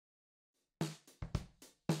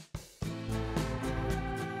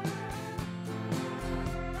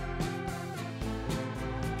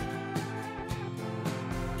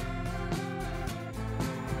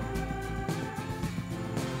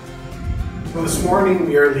Well, this morning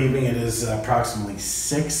we are leaving. It is approximately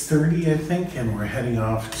 6:30, I think, and we're heading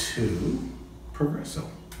off to Progresso.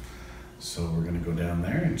 So we're going to go down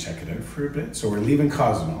there and check it out for a bit. So we're leaving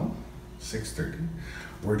Cozumel, 6:30.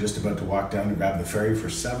 We're just about to walk down and grab the ferry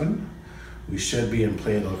for 7. We should be in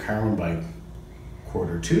Playa del Carmen by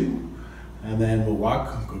 1:45, and then we'll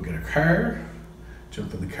walk, go get a car,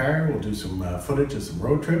 jump in the car. We'll do some footage of some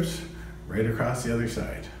road trips right across the other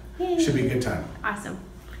side. Yay. Should be a good time. Awesome.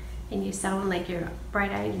 And you sound like you're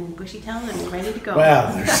bright-eyed and bushy-tailed and ready to go. Well,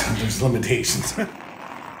 there's limitations. Alright,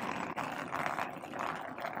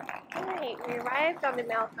 we arrived on the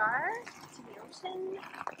Melgar to the ocean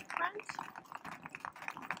front.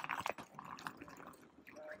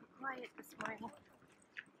 Quiet this morning.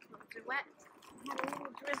 Roads are wet. Had a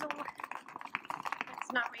little drizzle.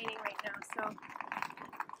 It's not raining right now, so.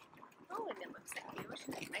 Oh, and it looks like the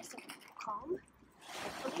ocean is nice and calm.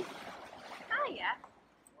 Hopefully. Ah, yeah.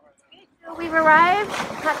 So we've arrived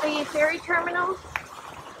at the ferry terminal,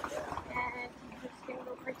 and we're just going to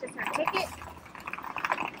go purchase our ticket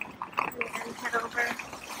and then head over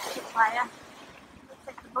to Playa. Looks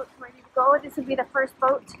like the boat's ready to go. This will be the first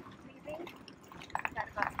boat leaving. We've got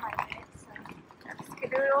about 5 minutes, so that's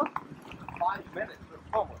skedaddle. 5 minutes?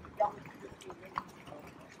 Oh,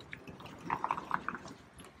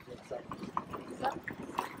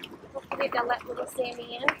 Hopefully they'll let little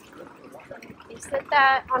Sammy in. They said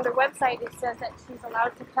that on their website. It says that she's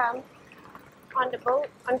allowed to come on the boat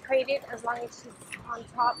uncrated as long as she's on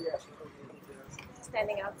top,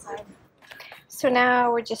 standing outside. So now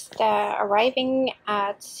we're just arriving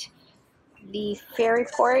at the ferry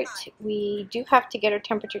port. We do have to get our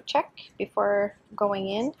temperature check before going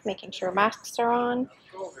in, making sure masks are on,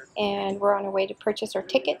 and we're on our way to purchase our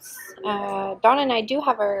tickets. Donna and I do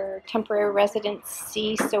have our temporary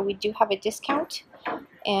residency, so we do have a discount,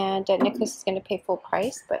 and Nicholas is going to pay full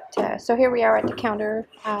price. But so here we are at the counter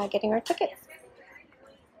getting our tickets.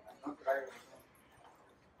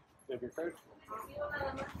 So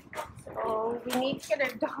we need to get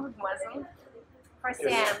a dog muzzle for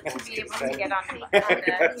Sam to be able to get on the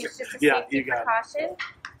it's just a safety precaution.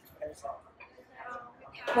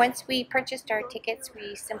 Once we purchased our tickets,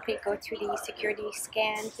 we simply go through the security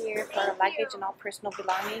scan here for our luggage and all personal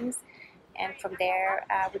belongings. And from there,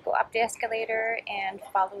 we go up the escalator and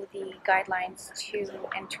follow the guidelines to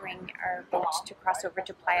entering our boat to cross over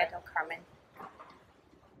to Playa del Carmen.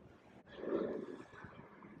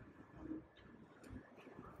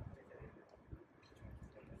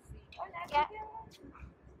 Yeah.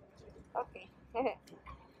 Okay. Yeah.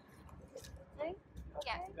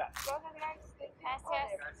 Go ahead, guys. Gracias.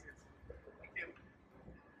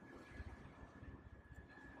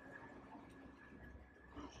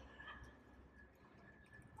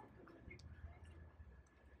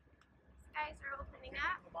 Skies are opening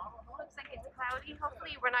up. Looks like it's cloudy.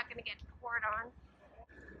 Hopefully we're not going to get poured on.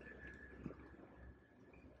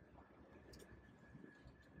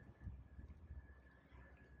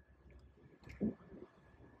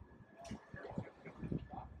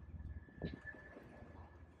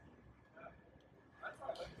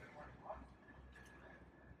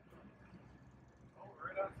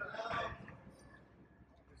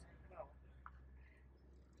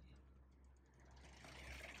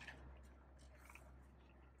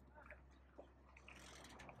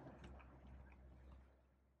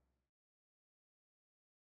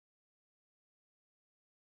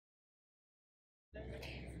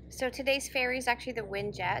 So today's ferry is actually the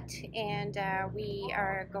Windjet, and we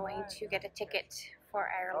are going to get a ticket for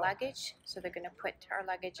our luggage. So they're going to put our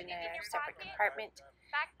luggage in a separate compartment,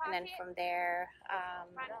 and then from there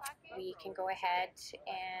we can go ahead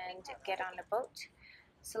and get on the boat,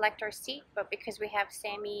 select our seat. But because we have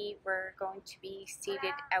Sammy, we're going to be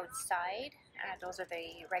seated outside. Those are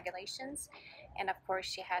the regulations, and of course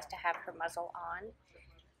she has to have her muzzle on.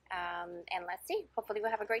 And let's see, hopefully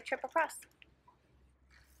we'll have a great trip across.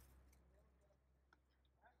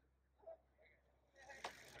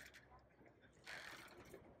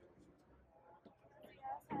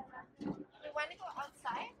 We want to go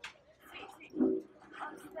outside?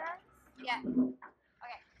 Upstairs? Yeah.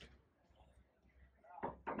 Okay.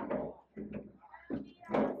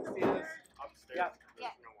 yeah.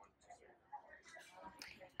 Yeah.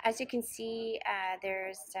 As you can see,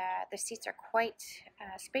 the seats are quite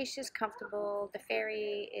spacious, comfortable. The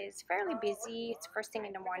ferry is fairly busy. It's first thing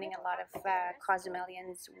in the morning. A lot of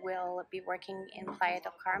Cozumelians will be working in Playa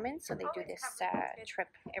del Carmen, so they do this trip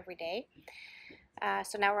every day.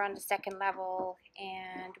 So now we're on the second level,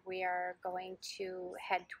 and we are going to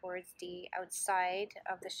head towards the outside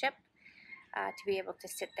of the ship. to be able to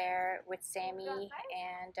sit there with Sammy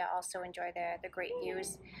and also enjoy the great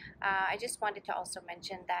views. I just wanted to also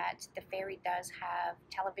mention that the ferry does have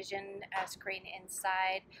television screen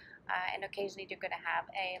inside, and occasionally they're going to have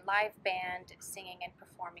a live band singing and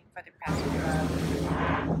performing for the passengers.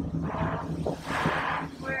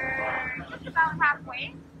 We're just about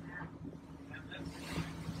halfway.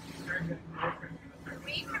 The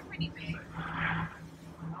waves are pretty big.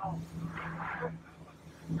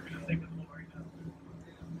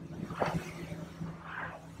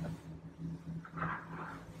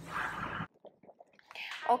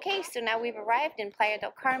 Okay, so now we've arrived in Playa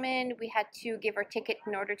del Carmen. We had to give our ticket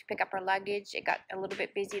in order to pick up our luggage. It got a little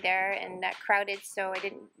bit busy there and crowded, so I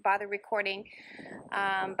didn't bother recording.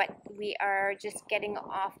 But we are just getting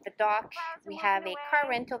off the dock. We have a car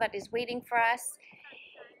rental that is waiting for us.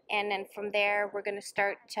 And then from there, we're going to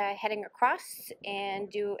start heading across and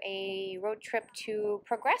do a road trip to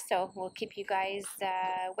Progresso. We'll keep you guys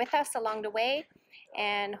with us along the way,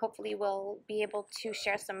 and hopefully we'll be able to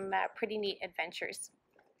share some pretty neat adventures.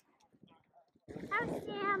 Hi,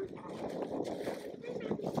 Sam.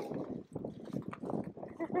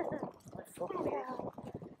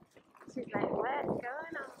 She's like, what's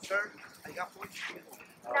going on? Sir, I got one for you.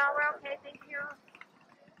 No, we're okay, thank you.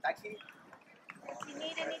 Taxi? If you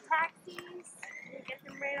need any taxis, you get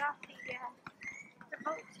them right off the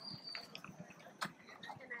boat.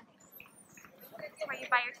 That's where you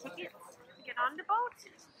buy your tickets to get on the boat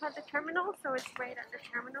at the terminal, so it's right at the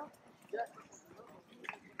terminal. We got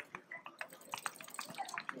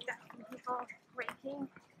some people raking.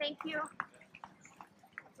 Thank you.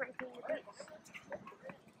 Raking the beach.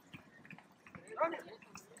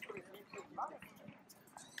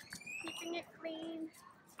 Keeping it clean.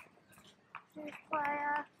 Here's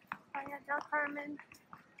Playa del Carmen.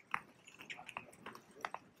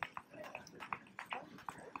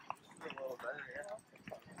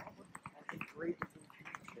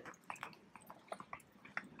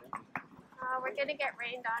 We're gonna get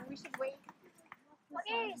rained on. We should wait.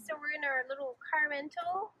 Okay, so we're in our little car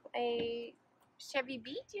rental, a Chevy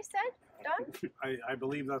Beat, you said, Don? I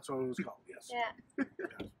believe that's what it was called, yes. Yeah. Yes.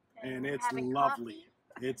 And we're it's having lovely.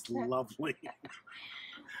 coffee. It's lovely.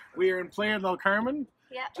 We are in Playa del Carmen.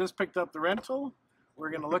 Yeah. Just picked up the rental. We're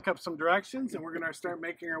going to look up some directions, and we're going to start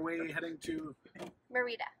making our way heading to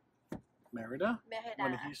Merida. Merida.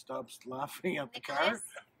 When he stops laughing at the car. Nicholas?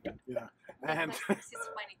 Yeah. And This is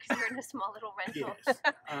funny because we're in a small little rental. yes.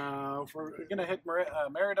 We're going to hit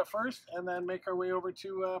Merida first and then make our way over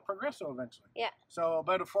to Progresso eventually. Yeah. So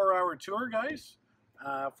about a 4-hour tour, guys.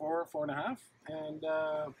 4.5. And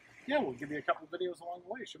yeah, we'll give you a couple videos along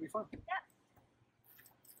the way. Should be fun. Yeah.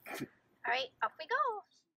 All right, off we go.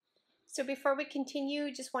 So before we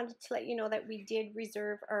continue, just wanted to let you know that we did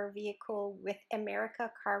reserve our vehicle with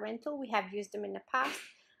America Car Rental. We have used them in the past.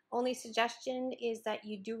 Only suggestion is that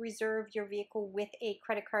you do reserve your vehicle with a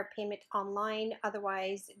credit card payment online.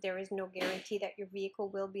 Otherwise, there is no guarantee that your vehicle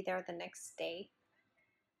will be there the next day.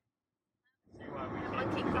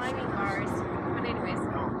 Monkey climbing bars. But anyways,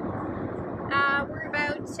 we're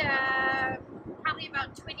about probably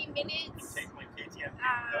about 20 minutes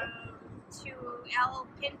to El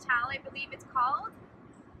Pintal, I believe it's called.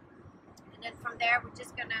 And then from there, we're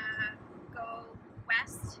just gonna go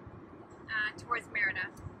west towards Merida.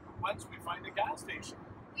 Once we find a gas station.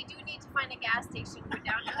 We do need to find a gas station. We're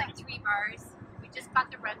down to like 3 bars. We just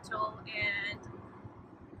got the rental and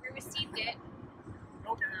we received it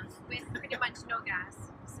No gas. with pretty much no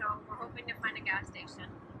gas. So we're hoping to find a gas station.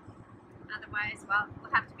 Otherwise, well,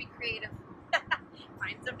 we'll have to be creative.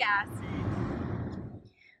 Find some gas.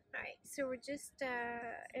 Alright, so we're just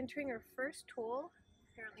entering our first toll.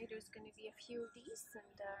 Apparently there's going to be a few of these and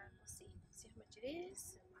we'll see how much it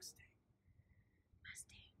is. Mustang.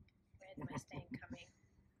 Red Mustang coming.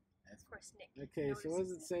 Of course, Nick. Okay, so what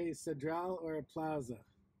does it say, Cedral or a Plaza?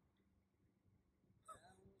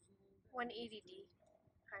 180D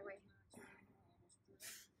highway.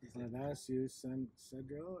 I've asked you,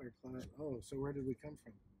 Cedral or Plaza? Oh, so where did we come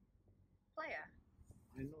from? Playa.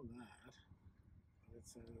 I know that. It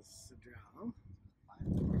says Cedral.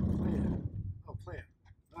 Playa. Oh, Playa.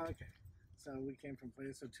 Oh, okay. So we came from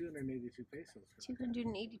Playa, so 282 pesos.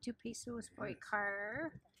 282 pesos for a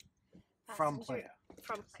car. From Passenger. Playa.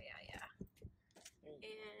 From Playa, yeah.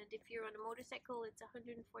 And if you're on a motorcycle, it's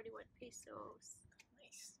 141 pesos.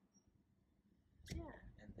 Nice. Yeah.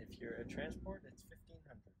 And if you're a transport, it's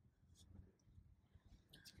 1,500.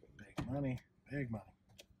 Big money. Big money.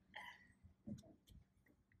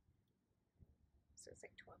 So it's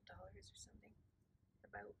like $12 or something.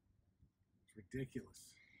 About. It's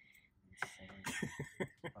ridiculous. Insane.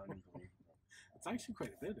 Unbelievable. It's actually quite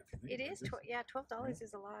a bit if you think It about is. it. Yeah, $12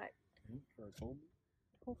 is a lot. Yeah, for a Colby.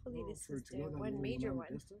 Hopefully, this For is to the go that one long major amount of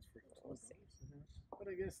one. distance for We'll $12. see. Yeah. But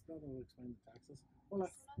I guess that'll explain the taxes. Hola.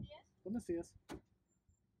 Buenos días.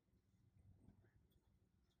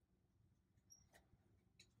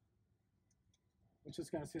 Muchas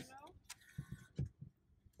gracias.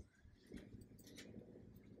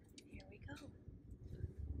 Here we go.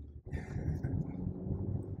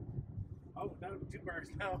 Oh, no, 2 bars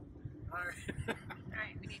now. All right. All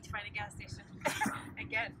right, we need to find a gas station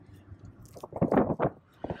again. We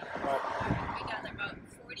got about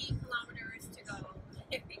 40 kilometers to go.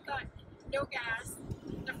 We got no gas.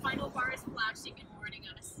 The final bar is flashing and warning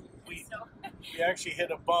us. We So actually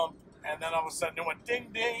hit a bump, and then all of a sudden it went ding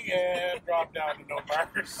ding and dropped down to no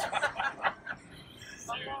bars.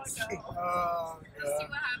 oh no. Oh, We'll see yeah.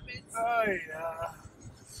 what happens. Oh, yeah.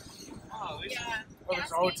 Oh, at least Yeah, well, gas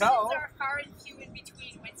there's a hotel. stations are far and few in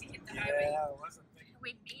between once you hit the highway. Yeah, it wasn't big.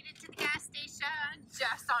 We made it to the gas station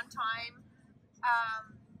just on time.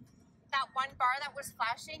 That one bar that was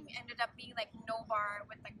flashing ended up being like no bar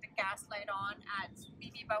with like the gas light on at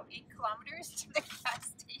maybe about 8 kilometers to the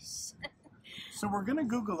gas station. So we're gonna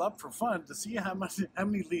Google up for fun to see how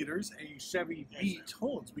many liters a Chevy Beat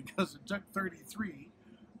holds, because it took 33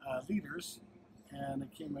 liters, and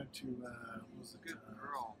it came out to what was it?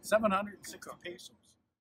 760 pesos.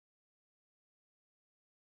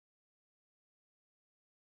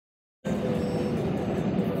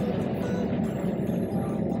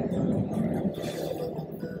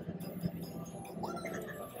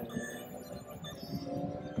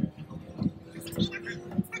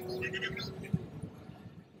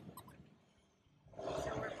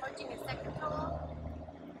 So we're approaching a second toll,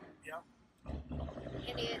 Yeah.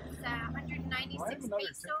 and it's 196 another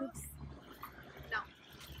pesos. ticket? No,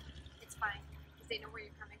 it's fine because they know where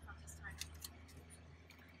you're coming from this time.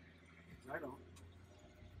 I don't.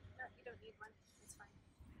 No, you don't need one. It's fine.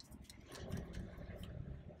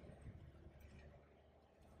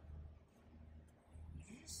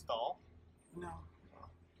 Did you stall? No. I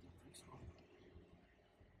don't think so.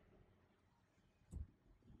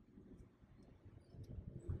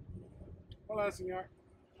 Hola, señor.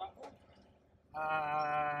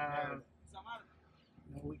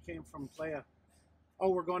 No, we came from Playa. Oh,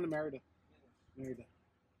 we're going to Merida. Merida.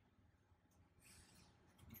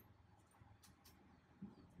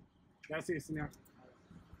 Gracias, señor.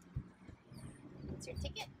 What's your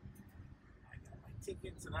ticket? I got my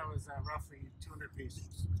ticket, so that was roughly 200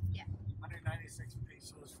 pesos. Yeah. 196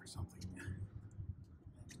 pesos for something.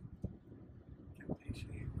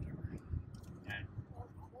 Campeche, whatever. Yeah.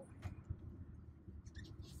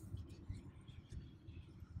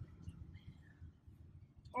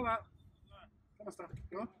 Hola. ¿Cómo está?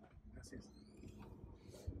 ¿No? Gracias.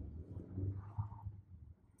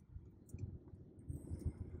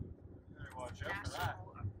 Better watch out for that.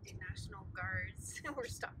 The National Guards were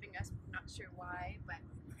stopping us. Not sure why, but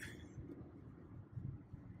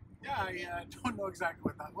Yeah, I don't know exactly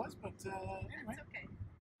what that was, but anyway. that's okay.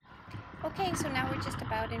 Okay, so now we're just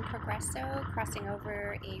about in Progresso, crossing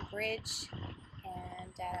over a bridge,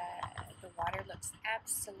 and the water looks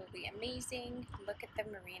absolutely amazing. Look at the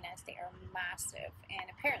marinas, they are massive, and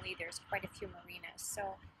apparently there's quite a few marinas. So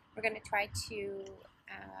we're going to try to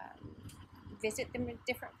visit the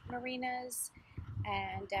different marinas,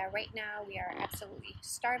 and right now we are absolutely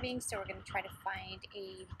starving, so we're going to try to find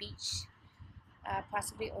a beach,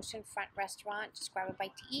 possibly oceanfront restaurant, just grab a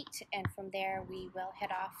bite to eat, and from there we will head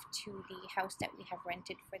off to the house that we have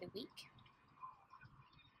rented for the week.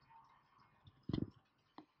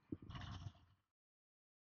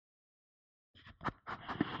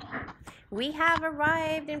 We have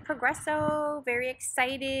arrived in Progresso, very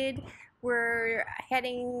excited. We're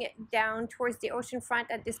heading down towards the oceanfront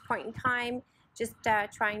at this point in time, just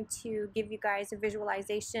trying to give you guys a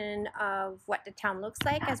visualization of what the town looks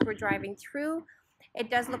like as we're driving through. It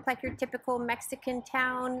does look like your typical Mexican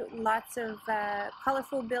town, lots of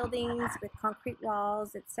colorful buildings with concrete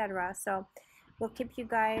walls, etc. So we'll keep you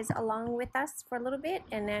guys along with us for a little bit,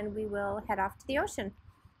 and then we will head off to the ocean.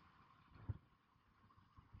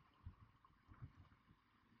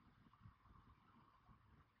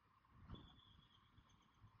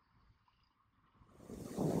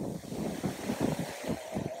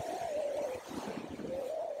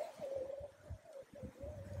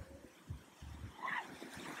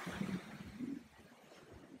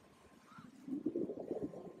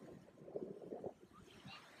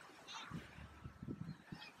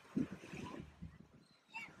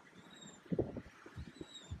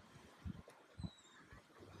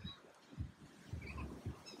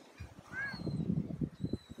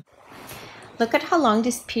 Look at how long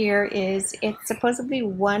this pier is. It's supposedly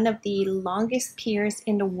one of the longest piers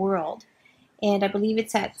in the world. And I believe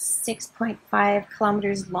it's at 6.5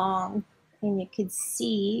 kilometers long. And you could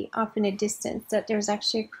see off in the distance that there's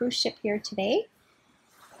actually a cruise ship here today.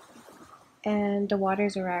 And the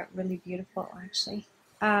waters are really beautiful, actually.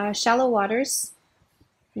 Shallow waters.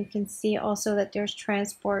 You can see also that there's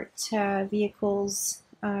transport vehicles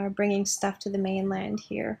bringing stuff to the mainland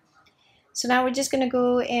here. So now we're just going to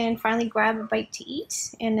go and finally grab a bite to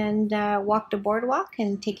eat and then walk the boardwalk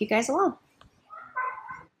and take you guys along.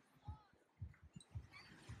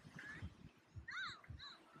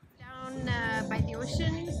 Down by the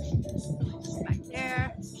ocean, back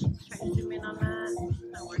there. Let's try to zoom in on that. It's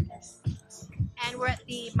not working. And we're at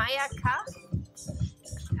the Maya Cafe.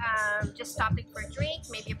 Just stopping for a drink,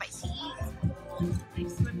 maybe a bite to eat.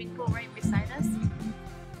 Nice swimming pool right beside us.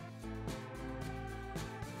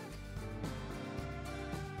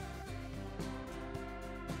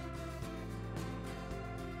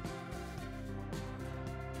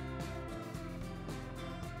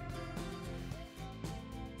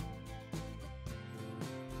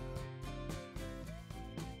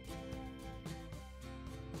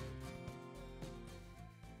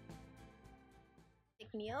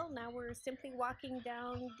 Meal. Now we're simply walking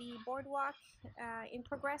down the boardwalk in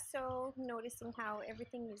Progresso, noticing how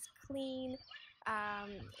everything is clean.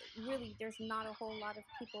 Really, there's not a whole lot of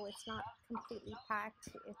people. It's not completely packed.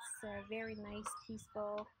 It's a very nice,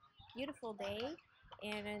 peaceful, beautiful day.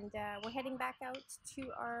 And we're heading back out to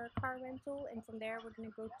our car rental, and from there we're going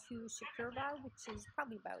to go to Shakurba, which is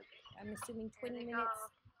probably about, I'm assuming, 20 minutes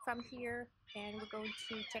from here, and we're going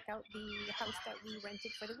to check out the house that we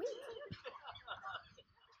rented for the week.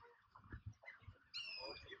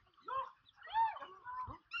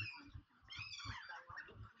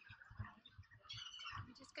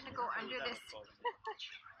 I'm just gonna go under this.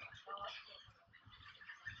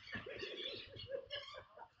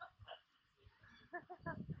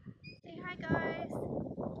 Say hi, guys.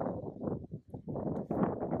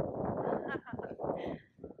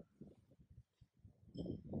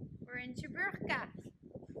 We're in Chaburka,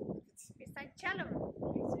 beside Chelum,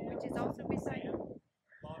 which is also beside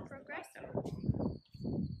Progresso.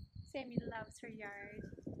 Sammy loves her yard.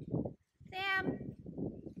 Sam,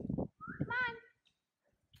 come on,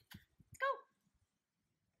 let's go.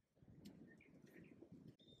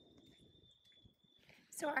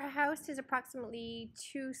 So our house is approximately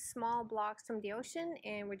 2 small blocks from the ocean,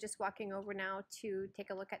 and we're just walking over now to take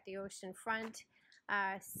a look at the ocean front,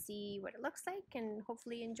 see what it looks like, and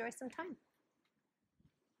hopefully enjoy some time.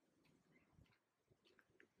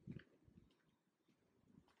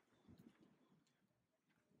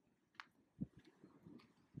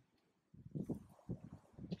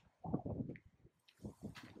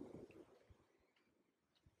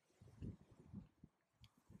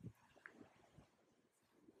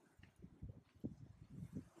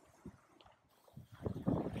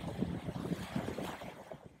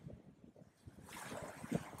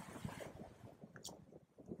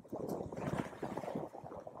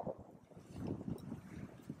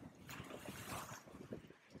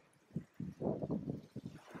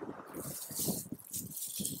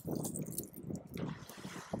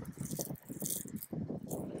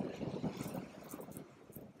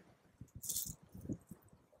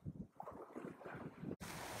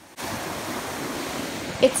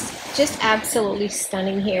 It's just absolutely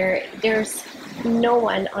stunning here. There's no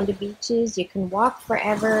one on the beaches. You can walk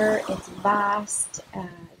forever. It's vast.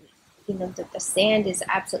 You know, the sand is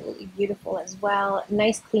absolutely beautiful as well.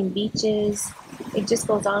 Nice clean beaches. It just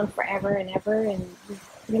goes on forever and ever, and you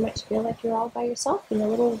pretty much feel like you're all by yourself in a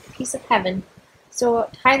little piece of heaven. So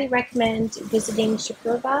highly recommend visiting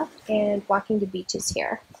Shakurba and walking the beaches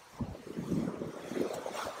here.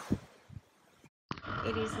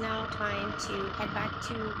 It is now time to head back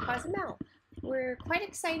to Cozumel. We're quite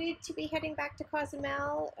excited to be heading back to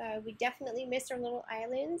Cozumel. We definitely miss our little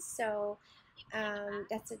islands, so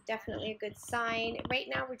that's definitely a good sign. Right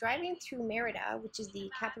now we're driving through Merida, which is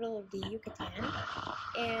the capital of the Yucatan,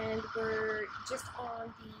 and we're just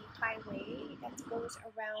on the highway that goes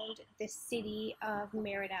around the city of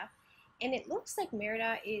Merida. And it looks like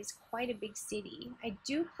Merida is quite a big city. I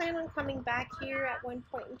do plan on coming back here at one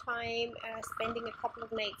point in time, spending a couple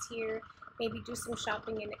of nights here, maybe do some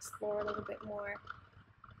shopping and explore a little bit more.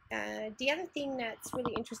 The other thing that's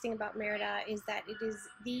really interesting about Merida is that it is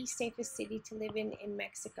the safest city to live in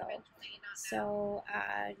Mexico. So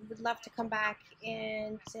would love to come back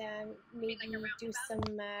and maybe do some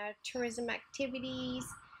tourism activities,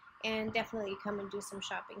 and definitely come and do some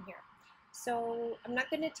shopping here. So I'm not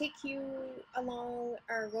going to take you along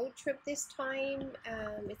our road trip this time.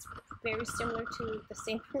 It's very similar to the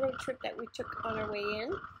same road trip that we took on our way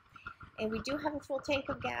in. And we do have a full tank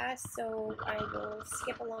of gas, so I will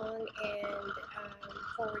skip along and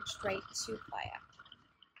forward straight to Playa.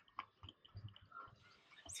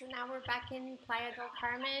 So now we're back in Playa del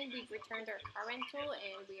Carmen. We've returned our car rental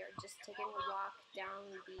and we are just taking a walk down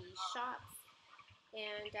the shops.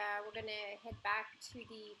 And we're gonna head back to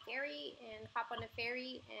the ferry and hop on a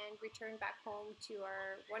ferry and return back home to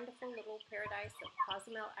our wonderful little paradise of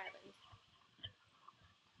Cozumel Island.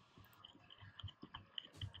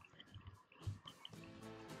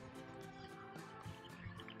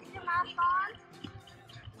 Is your mask on?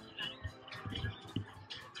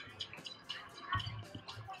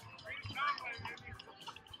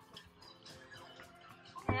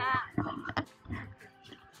 Yeah.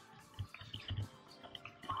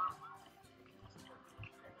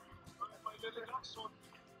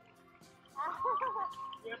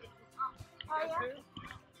 Oh yeah?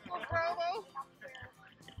 It's Friday.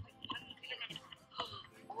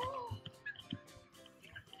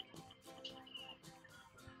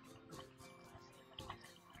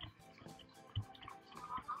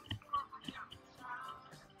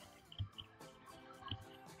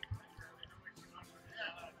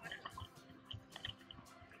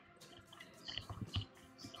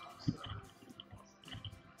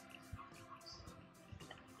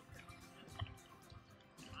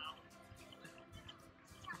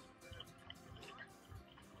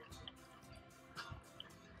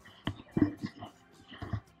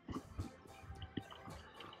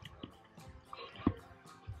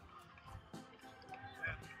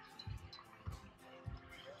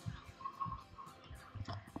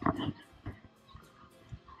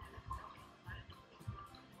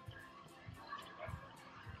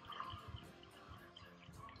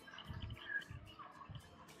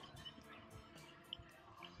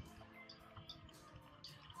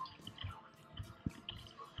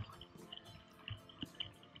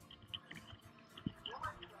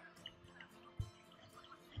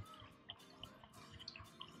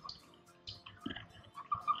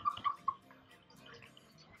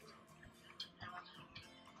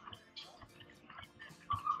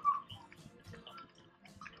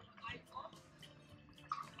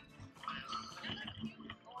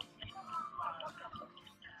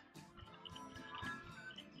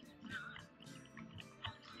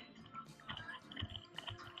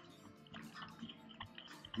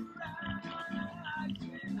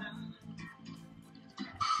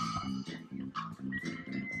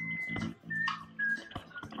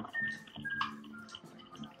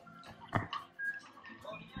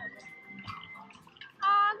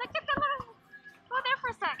 Look at the little. Go there for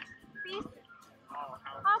a sec, please.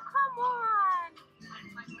 Oh, come on.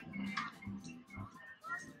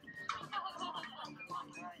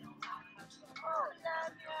 Oh,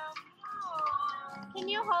 can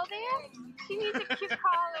you hold it? She needs a cute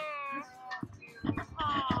collar.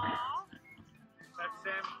 Aww. That's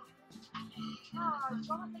Sam.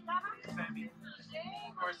 ¿Cómo se llama? Sammy.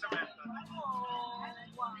 Or Samantha.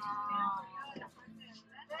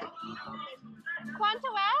 ¿Cuánto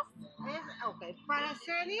es? Ok, para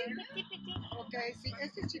serie, Piti, piti. ok, si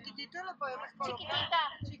este chiquitito lo podemos colocar. Chiquitita.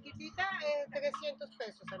 Chiquitita, 300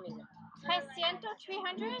 pesos, amiga. 300,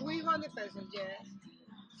 300? 300 pesos, yes.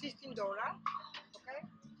 $16, ok.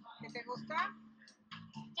 ¿Qué te gusta?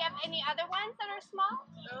 Do you have any other ones that are small?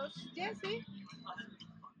 Yes, sí.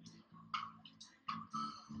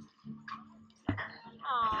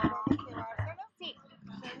 Aww. ¿Vamos a llevárselo? Sí.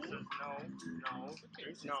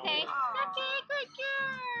 Says no. Okay. Okay, good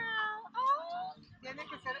girl. Oh. Tiene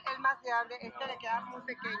que ser el más grande, este le queda muy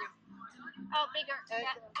pequeño. Oh, bigger.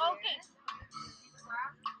 Yeah. Okay.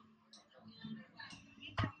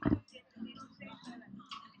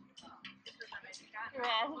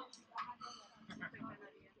 Red.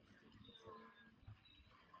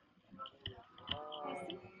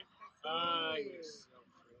 Nice.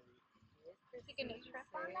 Is he gonna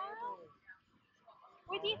trip on that?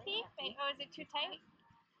 What do you think? Oh, is it too tight?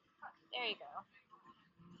 There you go.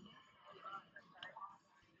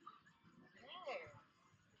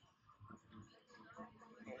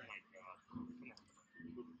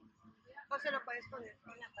 O se lo puedes poner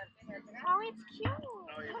en la parte de atrás. Oh, it's cute.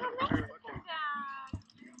 yeah. What a Mexican dog.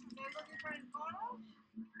 Tengo different colors.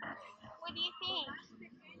 What do you think?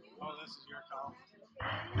 Oh, this is your call.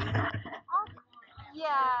 Oh,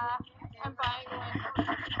 yeah. I'm buying one.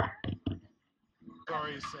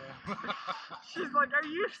 Sorry, Sam. She's like, are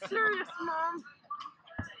you serious, Mom?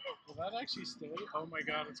 Will that actually stay? Oh my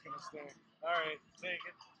god, it's gonna stay. Alright, take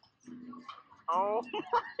it. Oh.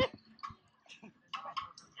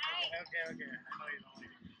 Okay, okay. I know you don't like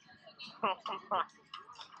it.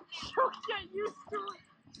 She'll get used to it.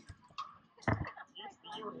 Used to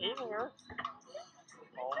you hating her.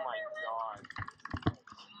 Oh my god.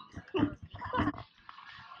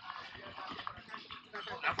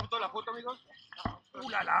 La foto, amigos.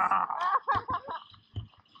 ¡Ulala! La!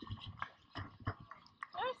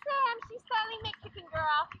 There's Sam. She's slightly Mexican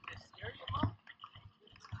girl. Scare you, Mom?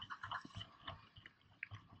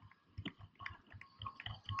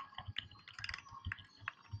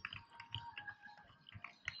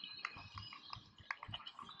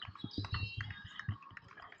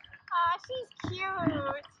 Aw, she's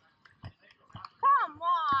cute. Come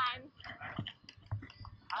on.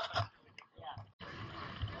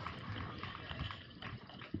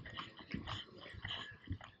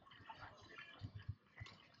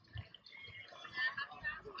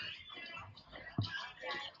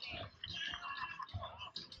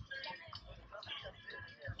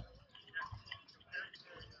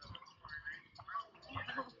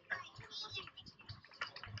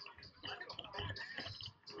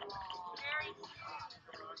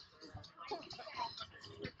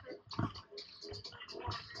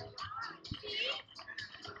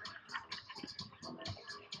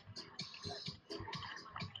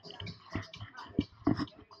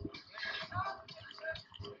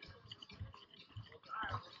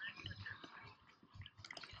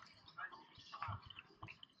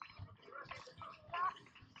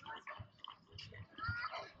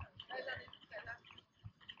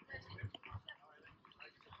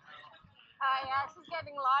 Yeah, she's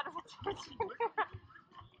getting a lot of attention. Look at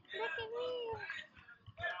me.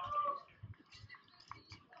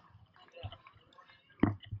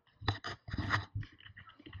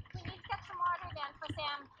 We need to get some water then for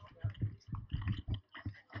Sam.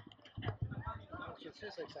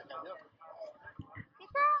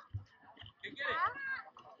 ¿Tita? ¿Qué quieres? ¿Ah?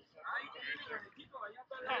 Ay, qué necesito, allá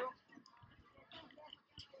está al lado.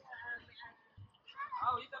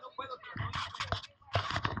 Ahorita no puedo, tío.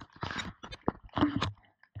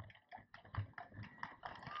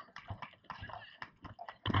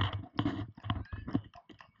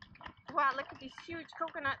 Wow, look at these huge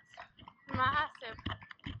coconuts. Massive.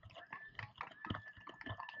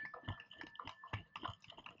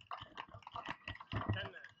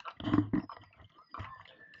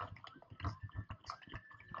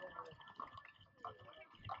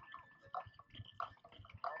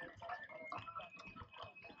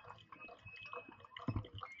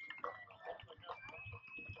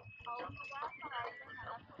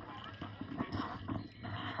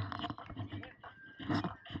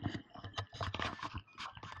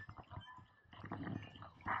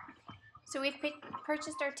 So we've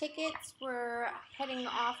purchased our tickets. We're heading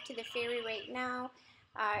off to the ferry right now.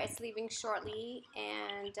 It's leaving shortly,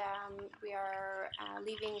 and we are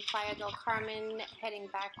leaving Playa del Carmen, heading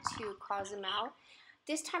back to Cozumel.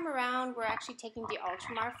 This time around, we're actually taking the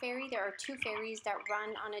Ultramar ferry. There are two ferries that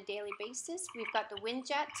run on a daily basis. We've got the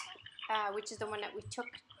Windjet, which is the one that we took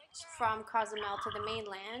from Cozumel to the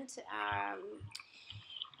mainland.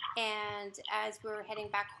 And as we're heading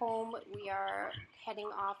back home, we are heading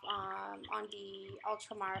off on the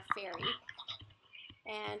Ultramar ferry.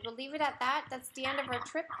 And we'll leave it at that. That's the end of our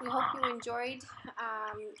trip. We hope you enjoyed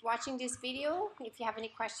watching this video. If you have any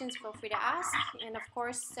questions, feel free to ask. And of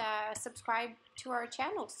course, subscribe to our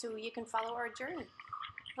channel so you can follow our journey.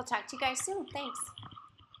 We'll talk to you guys soon. Thanks.